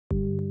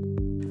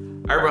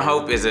Urban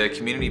Hope is a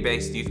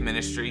community-based youth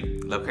ministry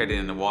located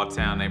in the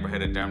Walltown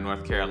neighborhood of Durham,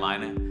 North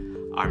Carolina.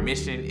 Our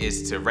mission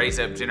is to raise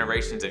up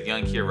generations of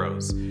young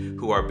heroes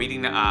who are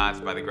beating the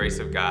odds by the grace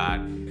of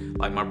God,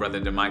 like my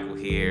brother DeMichael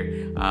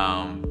here.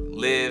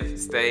 Live,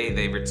 stay,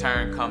 they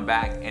return, come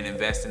back, and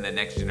invest in the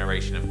next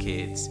generation of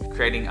kids.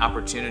 Creating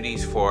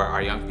opportunities for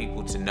our young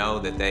people to know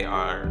that they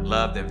are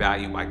loved and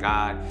valued by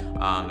God,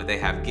 that they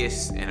have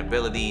gifts and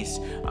abilities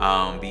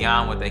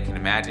beyond what they can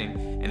imagine,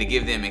 and to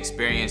give them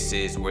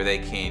experiences where they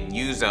can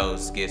use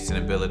those gifts and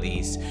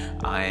abilities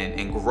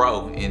and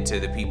grow into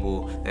the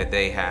people that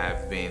they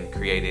have been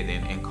created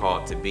and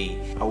called to be.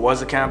 I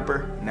was a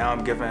camper. Now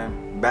I'm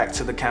giving back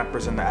to the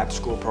campers in the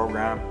after-school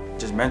program,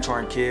 just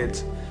mentoring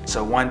kids,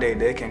 so one day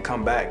they can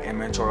come back and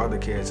mentor other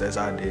kids as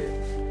I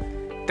did.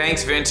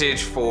 Thanks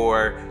Vintage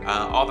for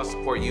all the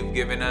support you've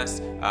given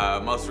us.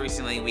 Most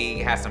recently we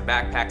had some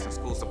backpacks and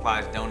school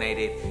supplies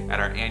donated at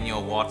our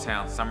annual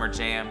Walltown Summer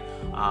Jam.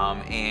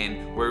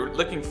 And we're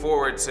looking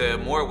forward to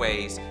more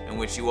ways in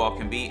which you all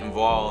can be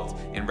involved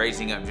in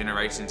raising up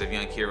generations of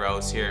young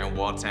heroes here in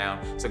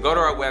Walltown. So go to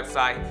our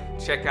website,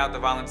 check out the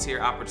volunteer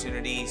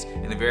opportunities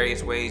and the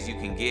various ways you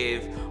can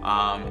give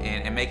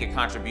and make a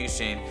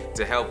contribution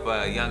to help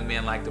young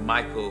men like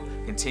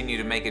DeMichael continue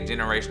to make a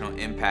generational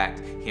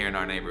impact here in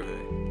our neighborhood.